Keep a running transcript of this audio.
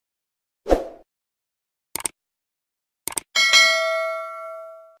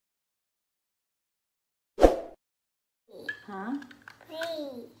Huh?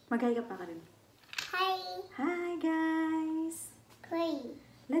 Play. Mag-hi ka pa ka rin. Hi. Hi guys! Play.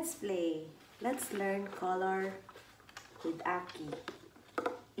 Let's play. Let's learn color with Aki.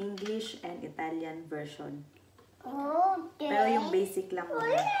 English and Italian version. Okay. Pero yung basic lang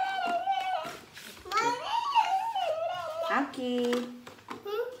muna. Aki!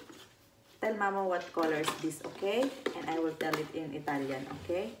 Tell Mama what color is this, okay? And I will tell it in Italian,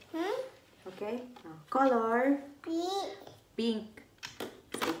 okay? Okay? Color. Pink.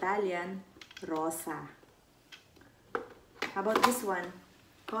 Sa Italian, rosa. How about this one?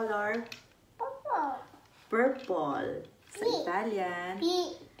 Color. Purple. Sa Italian,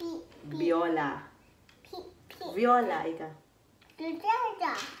 viola. Viola, ika.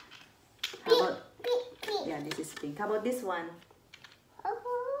 How about, yeah, this is pink. How about this one?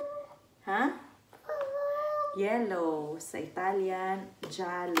 Huh? Yellow. Sa Italian,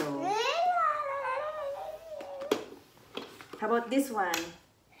 giallo. How about this one?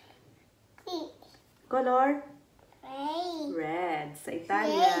 Color? Red. Sa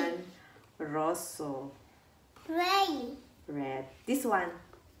Italian, rosso. Red. This one?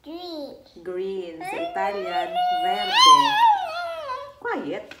 Green. Sa Italian, verde.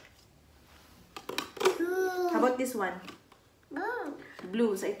 Quiet. How about this one?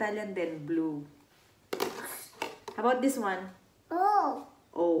 Blue. Sa Italian din, blue. How about this one?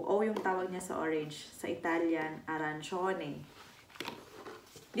 O yung tawag niya sa orange. Sa Italian, arancione.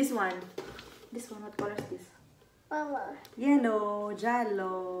 This one, what color is this? Yellow,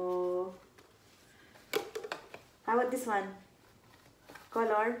 giallo. How about this one?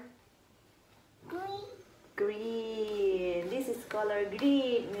 Color? Green. This is color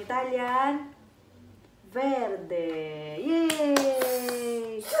green. In Italian, verde.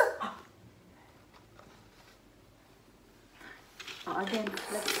 Yay! Oh, again,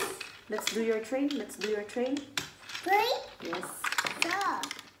 let's do your train. Let's do your train. Yes.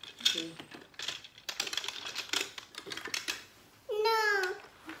 Okay.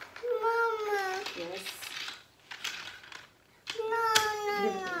 Yes.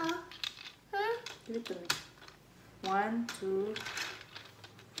 Give it to me. 1, 2,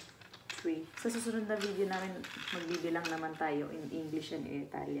 3. Sa susunod na video namin, magbibilang naman tayo in English and in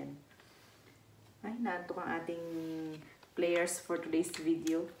Italian. Ay, naantok ang ating players for today's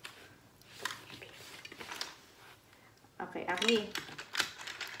video. Okay, Aki.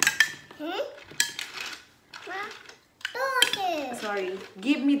 Sorry.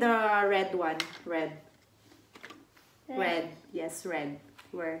 Give me the red one. Red. Yes, red.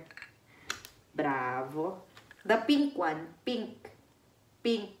 Where? Bravo. The pink one. Pink.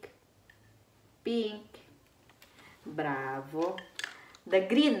 Bravo. The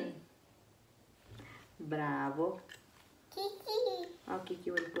green. Bravo. Oh,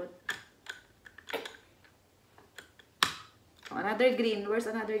 Kiki will put. Oh, another green. Where's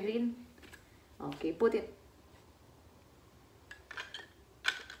another green? Okay, put it.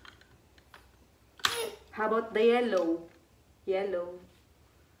 How about the yellow? Yellow.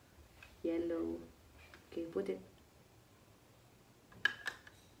 Okay, put it.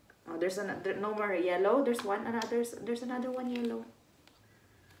 Oh, there's another. No more yellow. There's one. There's another one yellow.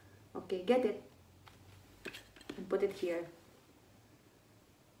 Okay, get it. And put it here.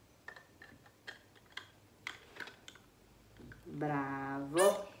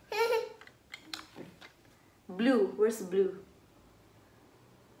 Bravo. Blue. Where's blue?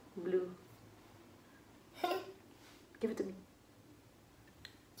 Blue. Give it to me.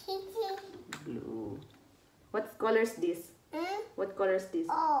 Blue. What color is this? What color is this?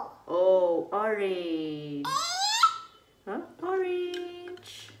 Oh, orange. Huh?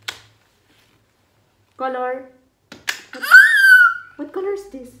 Orange. Color. What color is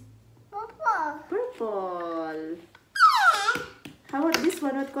this? Purple. How about this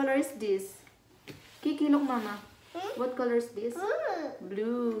one? What color is this? Kiki, look, Mama. What color is this?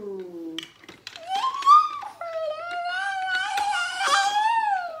 Blue.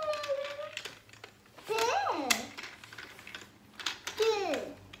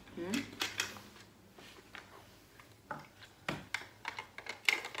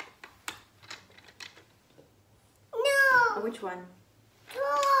 Which one?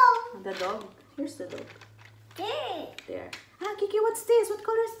 The dog? Here's the dog. There. Ah, Kiki, what's this? What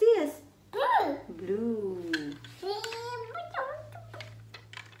color is this? Blue.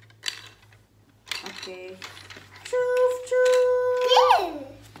 Okay. Choof, choof.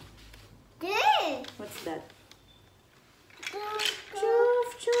 What's that? Choof,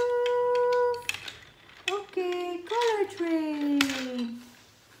 choof. Okay, color train.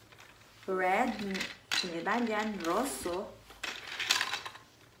 Red, in Italian, rosso.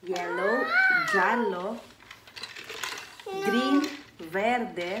 Yellow, giallo. Green,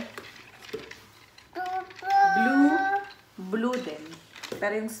 verde. Blue, blue din.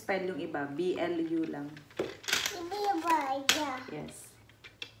 Pero yung spell yung iba. B-L-U lang. Yes.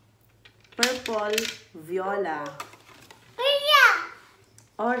 Purple, viola.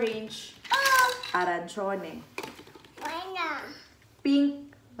 Orange, arancione.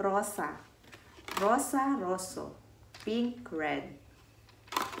 Pink, rosa. Rosa, rosso. Pink, red.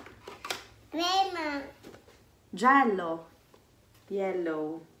 Giallo,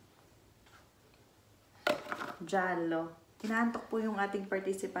 yellow. Giallo. Inaantok po yung ating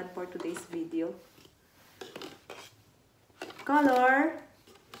participant for today's video. Color.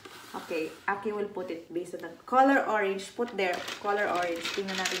 Okay, Aki will put it based on the color orange. Put there, color orange.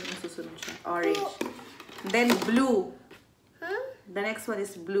 Tingnan natin yung susunod siya. Orange. Then blue. The next one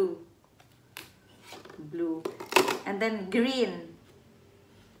is blue. Blue. And then green.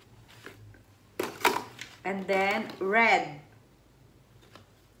 And then red.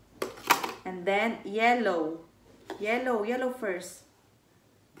 And then yellow. Yellow first.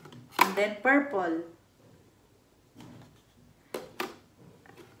 And then purple.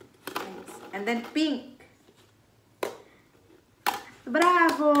 And then pink.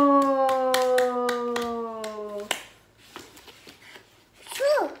 Bravo!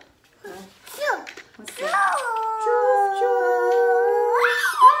 What's that?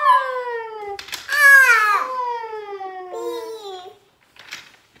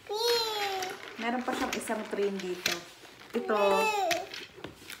 Meron pa siyang isang train dito. Ito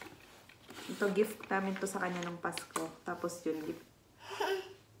gift namin to sa kanya nung Pasko. Tapos yun,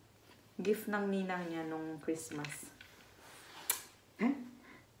 gift ng ninang niya nung Christmas. Eh?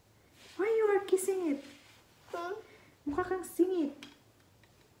 Why you are kissing it? Mukha kang singit.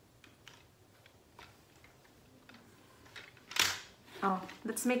 Oh,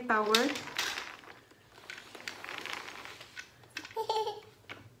 let's make tower.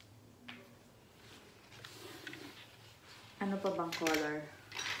 Ano pa bang color?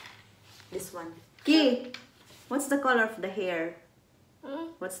 This one. Ki! What's the color of the hair?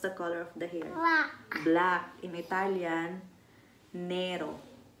 What's the color of the hair? Black. In Italian, nero.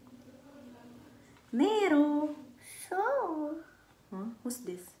 Nero. Huh? What's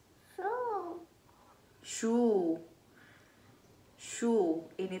this? Shoe. Shoe.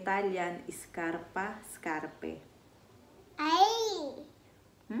 In Italian, scarpa, scarpe.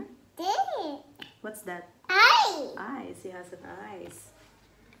 What's that? Eyes. He has an eyes.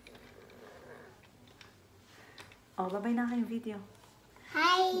 Oh, bye-bye na kayong video.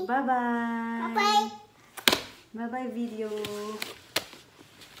 Hi. Bye-bye. Bye-bye. Bye-bye video.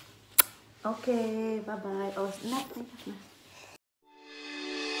 Okay, bye-bye. Oh, not.